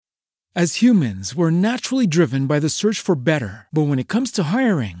As humans, we're naturally driven by the search for better. But when it comes to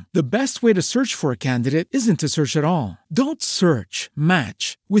hiring, the best way to search for a candidate isn't to search at all. Don't search,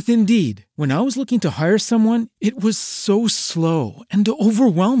 match with Indeed. When I was looking to hire someone, it was so slow and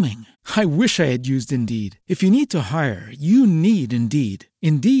overwhelming. I wish I had used Indeed. If you need to hire, you need Indeed.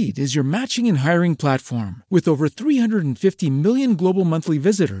 Indeed is your matching and hiring platform with over 350 million global monthly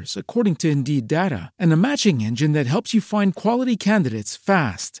visitors, according to Indeed data, and a matching engine that helps you find quality candidates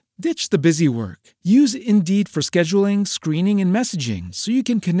fast. Ditch the busy work. Use Indeed for scheduling, screening, and messaging so you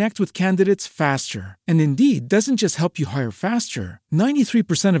can connect with candidates faster. And Indeed doesn't just help you hire faster.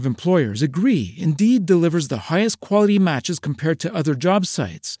 93% of employers agree Indeed delivers the highest quality matches compared to other job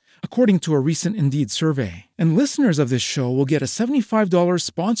sites, according to a recent Indeed survey. And listeners of this show will get a $75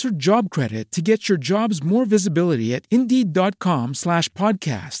 sponsored job credit to get your jobs more visibility at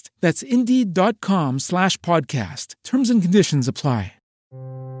Indeed.com/podcast. That's Indeed.com/podcast. Terms and conditions apply.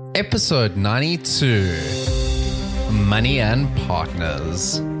 Episode 92, Money and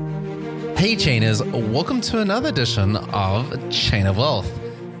Partners. Hey Chainers, welcome to another edition of Chain of Wealth.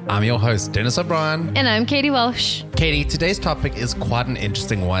 I'm your host, Dennis O'Brien. And I'm Katie Welsh. Katie, today's topic is quite an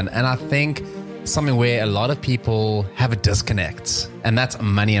interesting one, and I think something where a lot of people have a disconnect, and that's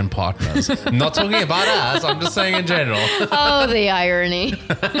money and partners. Not talking about us, I'm just saying in general. Oh, the irony.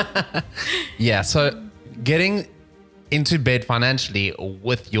 Yeah, so getting into bed financially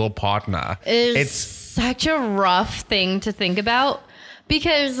with your partner, it's such a rough thing to think about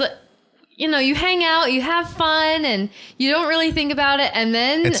because, you know, you hang out, you have fun, and you don't really think about it. And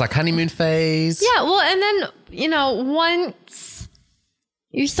then it's like honeymoon phase. Yeah. Well, and then, you know, once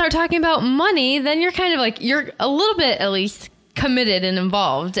you start talking about money, then you're kind of like, you're a little bit at least committed and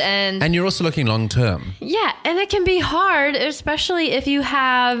involved. And you're also looking long term. Yeah. And it can be hard, especially if you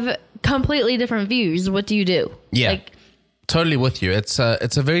have completely different views. What do you do? Yeah. Totally with you. It's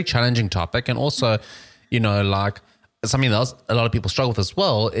a very challenging topic, and also, you know, like something else a lot of people struggle with as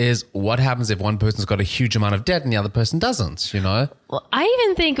well is what happens if one person's got a huge amount of debt and the other person doesn't, you know? Well, I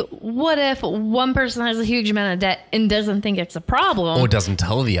even think, what if one person has a huge amount of debt and doesn't think it's a problem? Or doesn't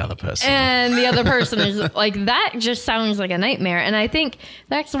tell the other person. And the other person is like, that just sounds like a nightmare. And I think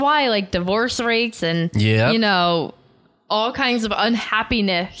that's why like divorce rates and, you know, all kinds of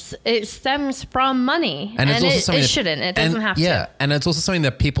unhappiness, it stems from money. And it's also something it shouldn't. It doesn't have to. Yeah, and it's also something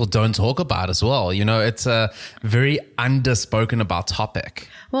that people don't talk about as well. You know, it's a very underspoken about topic.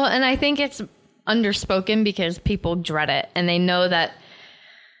 Well, and I think it's underspoken because people dread it. And they know that,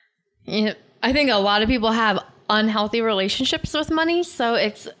 you know, I think a lot of people have unhealthy relationships with money. So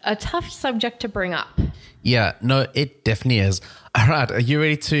it's a tough subject to bring up. Yeah, no, it definitely is. All right, are you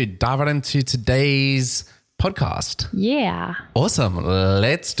ready to dive right into today's podcast? Yeah. Awesome.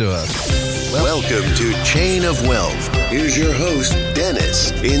 Let's do it. Welcome to Chain of Wealth. Here's your host,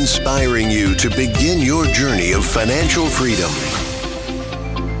 Dennis, inspiring you to begin your journey of financial freedom.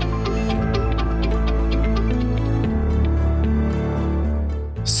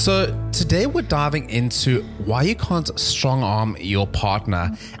 So today we're diving into why you can't strong arm your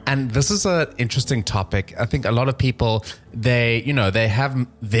partner. And this is an interesting topic. I think a lot of people, they have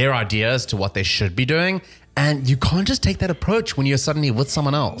their ideas to what they should be doing. And you can't just take that approach when you're suddenly with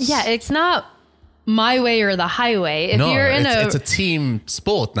someone else. Yeah, it's not my way or the highway. It's a team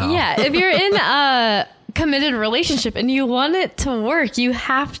sport now. Yeah, if you're in a committed relationship and you want it to work, you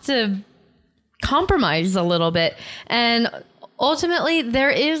have to compromise a little bit. And ultimately,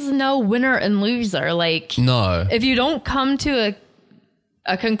 there is no winner and loser. Like, no. If you don't come to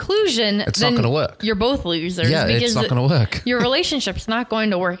a conclusion, it's then not going to work. You're both losers. Yeah, because it's not going to work. Your relationship's not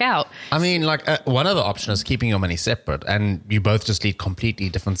going to work out. I mean, like one other option is keeping your money separate, and you both just lead completely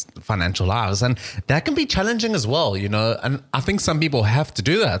different financial lives, and that can be challenging as well, you know. And I think some people have to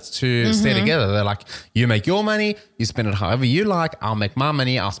do that to stay together. They're like, you make your money, you spend it however you like. I'll make my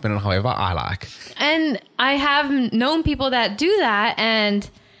money, I'll spend it however I like. And I have known people that do that, and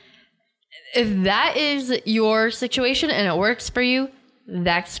if that is your situation and it works for you,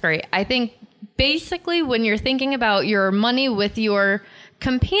 that's great. I think basically when you're thinking about your money with your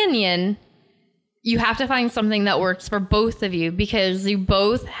companion, you have to find something that works for both of you, because you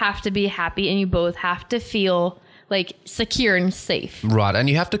both have to be happy and you both have to feel like secure and safe. Right. And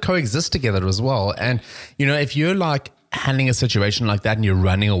you have to coexist together as well. And, you know, if you're like handling a situation like that and you're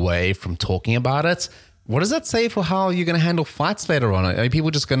running away from talking about it, what does that say for how you're going to handle fights later on? Are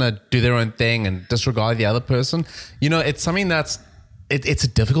people just going to do their own thing and disregard the other person? You know, it's something that's, it's a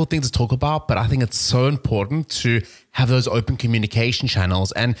difficult thing to talk about, but I think it's so important to have those open communication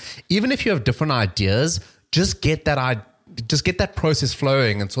channels. And even if you have different ideas, just get that process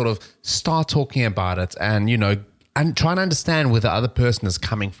flowing and sort of start talking about it. And, you know, and trying to understand where the other person is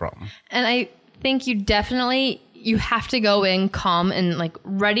coming from. And I think you have to go in calm and like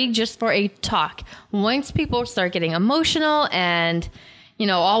ready just for a talk. Once people start getting emotional and,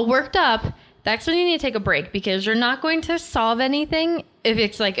 all worked up, that's when you need to take a break, because you're not going to solve anything if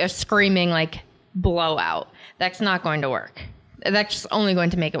it's like a screaming like blowout. That's not going to work. That's only going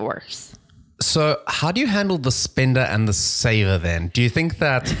to make it worse. So how do you handle the spender and the saver then? Do you think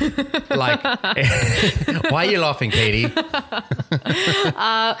that, like, why are you laughing, Katie?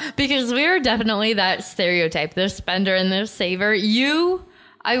 Because we're definitely that stereotype, the spender and the saver.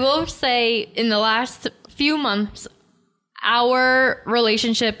 I will say in the last few months, our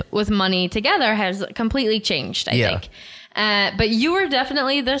relationship with money together has completely changed, I think. But you were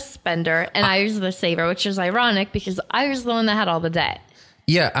definitely the spender and I was the saver, which is ironic because I was the one that had all the debt.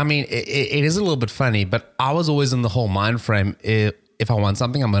 Yeah, I mean, it is a little bit funny, but I was always in the whole mind frame, if I want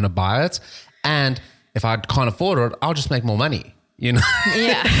something, I'm going to buy it. And if I can't afford it, I'll just make more money,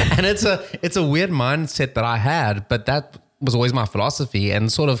 Yeah. And it's a weird mindset that I had, but that was always my philosophy.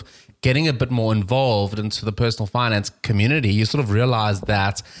 And sort of getting a bit more involved into the personal finance community, you sort of realize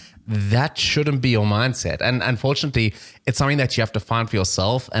that shouldn't be your mindset. And unfortunately, it's something that you have to find for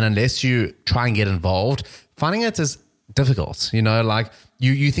yourself. And unless you try and get involved, finding it is difficult. Like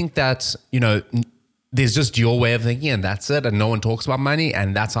you think that, there's just your way of thinking and that's it. And no one talks about money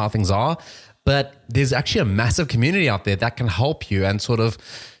and that's how things are. But there's actually a massive community out there that can help you and sort of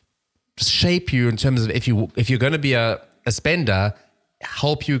shape you in terms of if you're going to be a spender,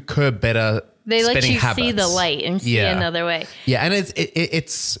 help you curb better they let you habits. See the light and see another way. Yeah, and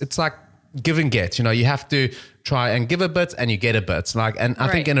it's like give and get. You have to try and give a bit, and you get a bit. And I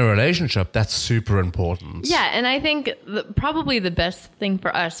think in a relationship, that's super important. Yeah, and I think probably the best thing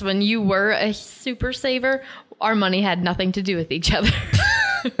for us when you were a super saver, our money had nothing to do with each other.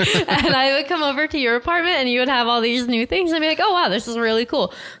 And I would come over to your apartment and you would have all these new things and be like, oh, wow, this is really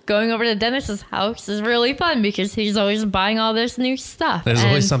cool. Going over to Dennis's house is really fun because he's always buying all this new stuff. There's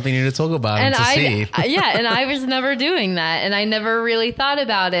always something new to talk about and to see. Yeah, and I was never doing that. And I never really thought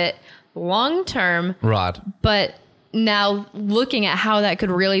about it long term. Right. But now looking at how that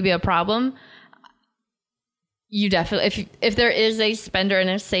could really be a problem, you definitely, if there is a spender and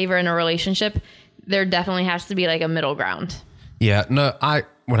a saver in a relationship, there definitely has to be like a middle ground. Yeah, no, I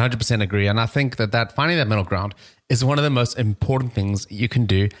 100% agree. And I think that finding that middle ground is one of the most important things you can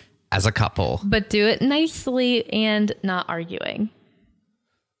do as a couple. But do it nicely and not arguing.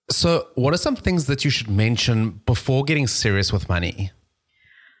 So what are some things that you should mention before getting serious with money?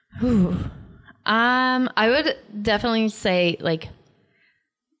 I would definitely say like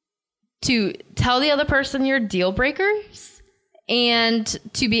to tell the other person your deal breakers and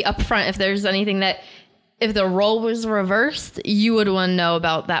to be upfront if there's anything that if the role was reversed, you would want to know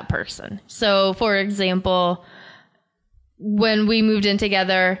about that person. So, for example, when we moved in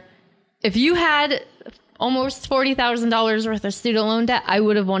together, if you had almost $40,000 worth of student loan debt, I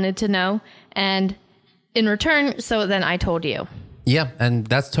would have wanted to know. And in return, so then I told you. Yeah, and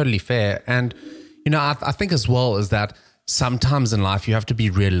that's totally fair. And, I think as well is that sometimes in life you have to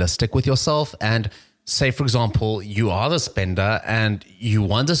be realistic with yourself and say, for example, you are the spender and you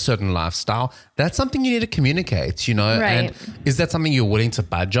want a certain lifestyle. That's something you need to communicate, Right. And is that something you're willing to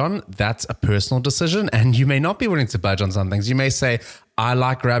budge on? That's a personal decision. And you may not be willing to budge on some things. You may say, I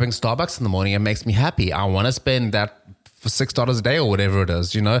like grabbing Starbucks in the morning. It makes me happy. I want to spend that for $6 a day or whatever it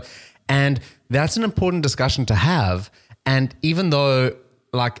is, And that's an important discussion to have. And even though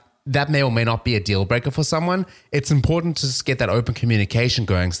that may or may not be a deal breaker for someone, it's important to just get that open communication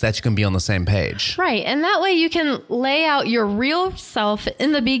going so that you can be on the same page. Right. And that way you can lay out your real self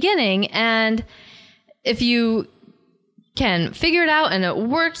in the beginning. And if you can figure it out and it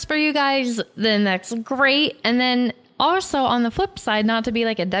works for you guys, then that's great. And then also on the flip side, not to be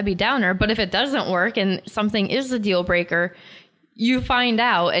like a Debbie Downer, but if it doesn't work and something is a deal breaker, you find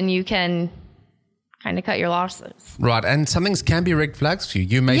out and you can kind of cut your losses. Right. And some things can be red flags for you.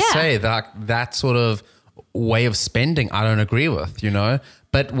 You may say that sort of way of spending, I don't agree with,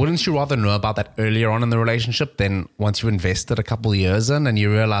 but wouldn't you rather know about that earlier on in the relationship than once you've invested a couple of years in and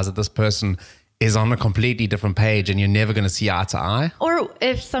you realize that this person is on a completely different page and you're never going to see eye to eye? Or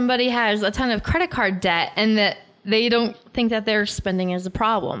if somebody has a ton of credit card debt and that they don't think that their spending is a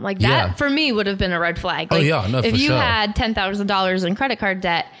problem. Like that for me would have been a red flag. Like, if you had $10,000 in credit card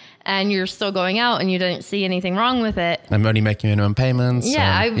debt and you're still going out and you didn't see anything wrong with it. I'm only making minimum payments.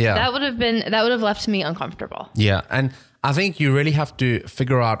 That would have left me uncomfortable. Yeah. And I think you really have to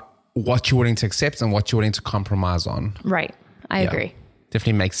figure out what you're willing to accept and what you're willing to compromise on. Right. I agree.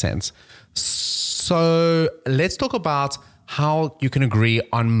 Definitely makes sense. So let's talk about how you can agree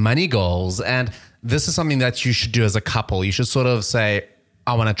on money goals. And this is something that you should do as a couple. You should sort of say,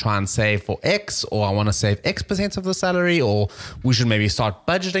 I want to try and save for X, or I want to save X% of the salary, or we should maybe start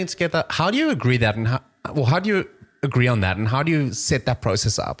budgeting together. How do you agree that, and how do you agree on that, and how do you set that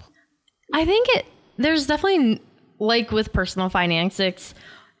process up? I think there's definitely, like with personal finance,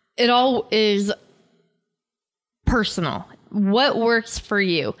 it all is personal. What works for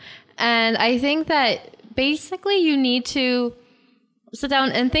you? And I think that basically you need to sit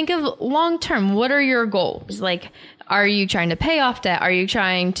down and think of long term. What are your goals? Like, are you trying to pay off debt? Are you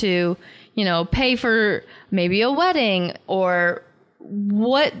trying to, pay for maybe a wedding? Or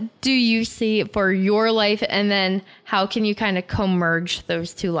what do you see for your life? And then how can you kind of co-merge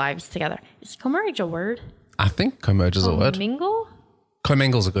those two lives together? Is co-merge a word? I think co-merge is a word. Commingle?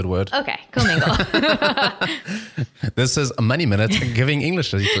 Commingle is a good word. Okay, commingle. This is a Money Minute giving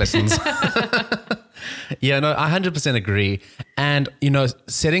English lessons. Yeah, no, I 100% agree. And,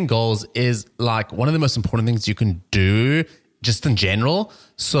 setting goals is like one of the most important things you can do just in general.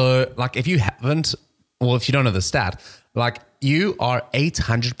 So like if you haven't, or if you don't know the stat, like you are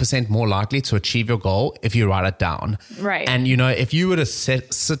 800% more likely to achieve your goal if you write it down. Right. And, if you were to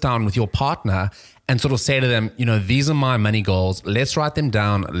sit down with your partner and sort of say to them, these are my money goals. Let's write them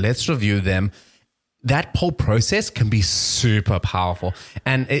down. Let's review them. That whole process can be super powerful.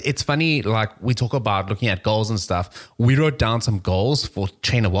 And it's funny, like we talk about looking at goals and stuff. We wrote down some goals for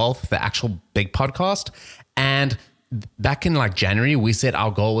Chain of Wealth, the actual big podcast. And back in like January, we said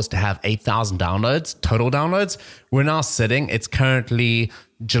our goal was to have 8,000 downloads, total downloads. We're now it's currently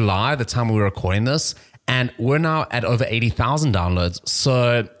July, the time we were recording this. And we're now at over 80,000 downloads.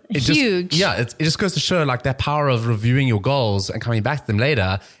 So huge. It just goes to show like that power of reviewing your goals and coming back to them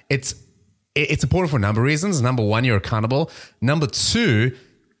later. It's important for a number of reasons. Number one, you're accountable. Number two,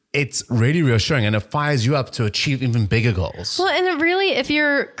 it's really reassuring and it fires you up to achieve even bigger goals. Well, and it really, if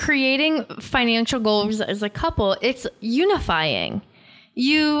you're creating financial goals as a couple, it's unifying.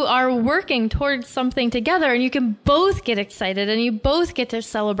 You are working towards something together and you can both get excited and you both get to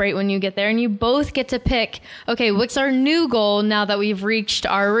celebrate when you get there and you both get to pick, okay, what's our new goal now that we've reached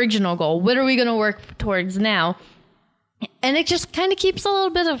our original goal? What are we going to work towards now? And it just kind of keeps a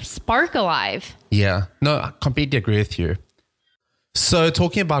little bit of spark alive. Yeah, no, I completely agree with you. So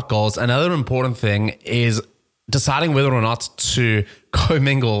talking about goals, another important thing is deciding whether or not to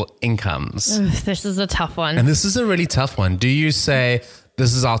commingle incomes. Ugh, this is a tough one. And this is a really tough one. Do you say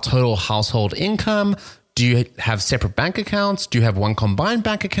this is our total household income? Do you have separate bank accounts? Do you have one combined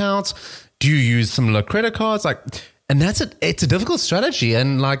bank account? Do you use similar credit cards? And that's it. It's a difficult strategy.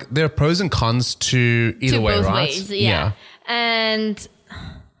 And like there are pros and cons to either way, both right? ways, yeah. And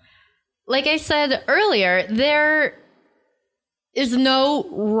like I said earlier, there is no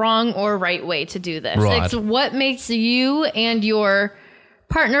wrong or right way to do this. Right. It's what makes you and your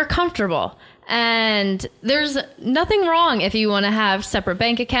partner comfortable. And there's nothing wrong if you want to have separate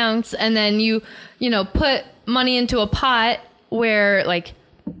bank accounts and then you put money into a pot where like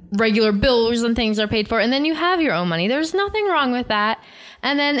regular bills and things are paid for, and then you have your own money. There's nothing wrong with that.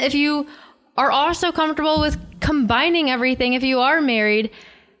 And then if you are also comfortable with combining everything, if you are married,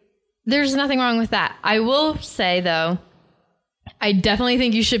 there's nothing wrong with that. I will say though, I definitely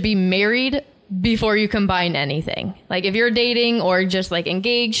think you should be married before you combine anything. Like if you're dating or just like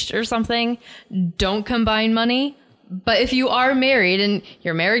engaged or something, don't combine money. But if you are married and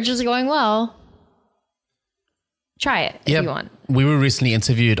your marriage is going well, try it if you want. We were recently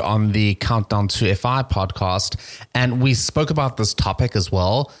interviewed on the Countdown to FI podcast, and we spoke about this topic as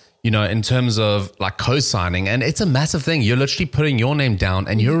well, in terms of like co-signing. And it's a massive thing. You're literally putting your name down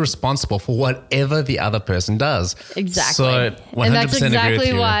and you're responsible for whatever the other person does. Exactly. So 100% and that's exactly agree with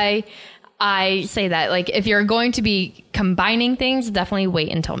you. why I say that. Like if you're going to be combining things, definitely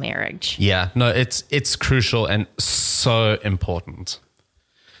wait until marriage. Yeah, no, it's crucial and so important.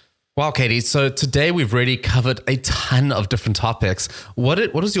 Wow, Katie. So today we've really covered a ton of different topics. What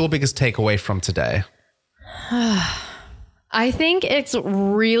is your biggest takeaway from today? I think it's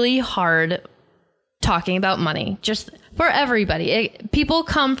really hard talking about money, just for everybody. People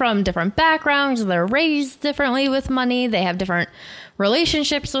come from different backgrounds. They're raised differently with money. They have different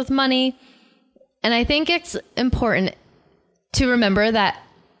relationships with money. And I think it's important to remember that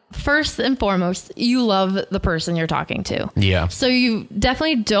first and foremost, you love the person you're talking to. Yeah. So you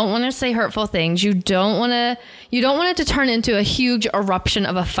definitely don't want to say hurtful things. You don't want it to turn into a huge eruption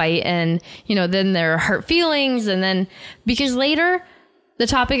of a fight and, then there are hurt feelings. And then because later the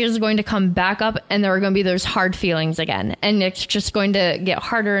topic is going to come back up and there are going to be those hard feelings again. And it's just going to get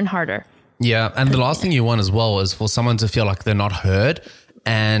harder and harder. Yeah. And the last thing you want as well is for someone to feel like they're not heard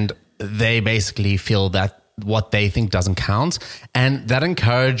and they basically feel that what they think doesn't count. And that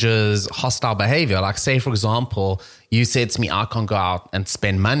encourages hostile behavior. Like, say, for example, you said to me, I can't go out and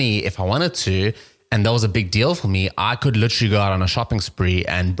spend money if I wanted to, and that was a big deal for me. I could literally go out on a shopping spree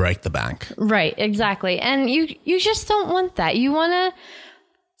and break the bank. Right, exactly. And you just don't want that. You want to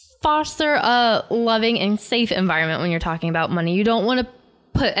foster a loving and safe environment when you're talking about money. You don't want to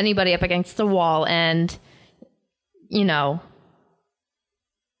put anybody up against the wall and,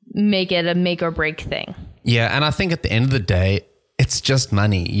 make it a make or break thing. Yeah, and I think at the end of the day, it's just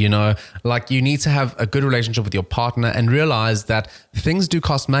money, like you need to have a good relationship with your partner and realize that things do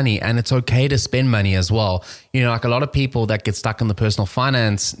cost money and it's okay to spend money as well. Like a lot of people that get stuck in the personal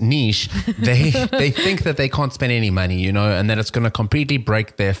finance niche, they think that they can't spend any money, and that it's going to completely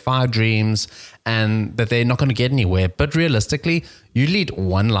break their FIRE dreams and that they're not going to get anywhere. But realistically, you lead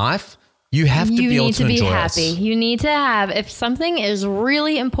one life. You have to be able to enjoy happy. it. You need to have, if something is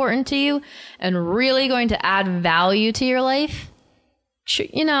really important to you and really going to add value to your life,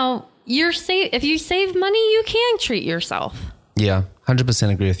 you're safe. If you save money, you can treat yourself. Yeah,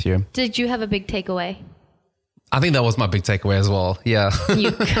 100% agree with you. Did you have a big takeaway? I think that was my big takeaway as well. Yeah.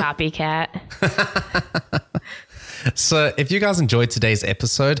 You copycat. So if you guys enjoyed today's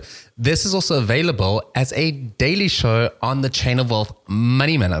episode, this is also available as a daily show on the Chain of Wealth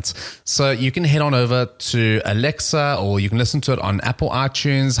Money Minutes. So you can head on over to Alexa, or you can listen to it on Apple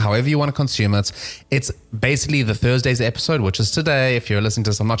iTunes, however you want to consume it. It's basically the Thursday's episode, which is today. If you're listening to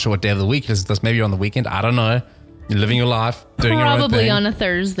this, I'm not sure what day of the week you listen to this. Maybe you're on the weekend. I don't know. You're living your life, doing your own thing. Probably on a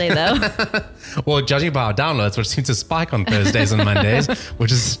Thursday, though. Well, judging by our downloads, which seem to spike on Thursdays and Mondays,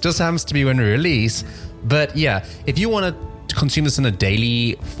 which is just happens to be when we release. But yeah, if you want to consume this in a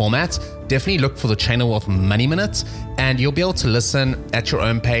daily format, definitely look for the Chain of Wealth Money Minutes, and you'll be able to listen at your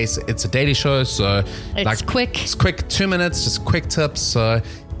own pace. It's a daily show, so it's quick. It's quick, 2 minutes, just quick tips. So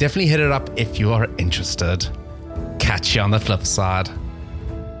definitely hit it up if you are interested. Catch you on the flip side.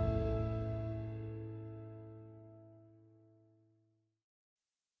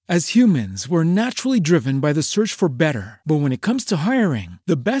 As humans, we're naturally driven by the search for better. But when it comes to hiring,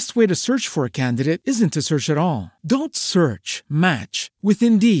 the best way to search for a candidate isn't to search at all. Don't search, match with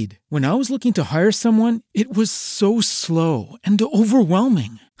Indeed. When I was looking to hire someone, it was so slow and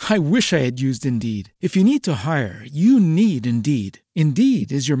overwhelming. I wish I had used Indeed. If you need to hire, you need Indeed.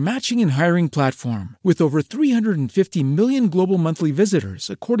 Indeed is your matching and hiring platform with over 350 million global monthly visitors,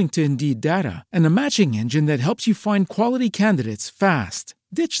 according to Indeed data, and a matching engine that helps you find quality candidates fast.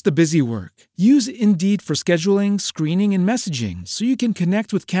 Ditch the busy work. Use Indeed for scheduling, screening, and messaging so you can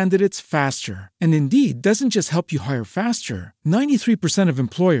connect with candidates faster. And Indeed doesn't just help you hire faster. 93% of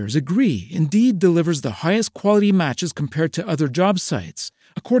employers agree Indeed delivers the highest quality matches compared to other job sites,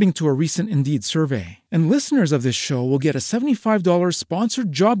 according to a recent Indeed survey. And listeners of this show will get a $75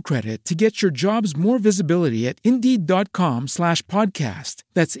 sponsored job credit to get your jobs more visibility at Indeed.com/podcast.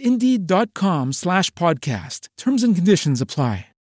 That's Indeed.com/podcast. Terms and conditions apply.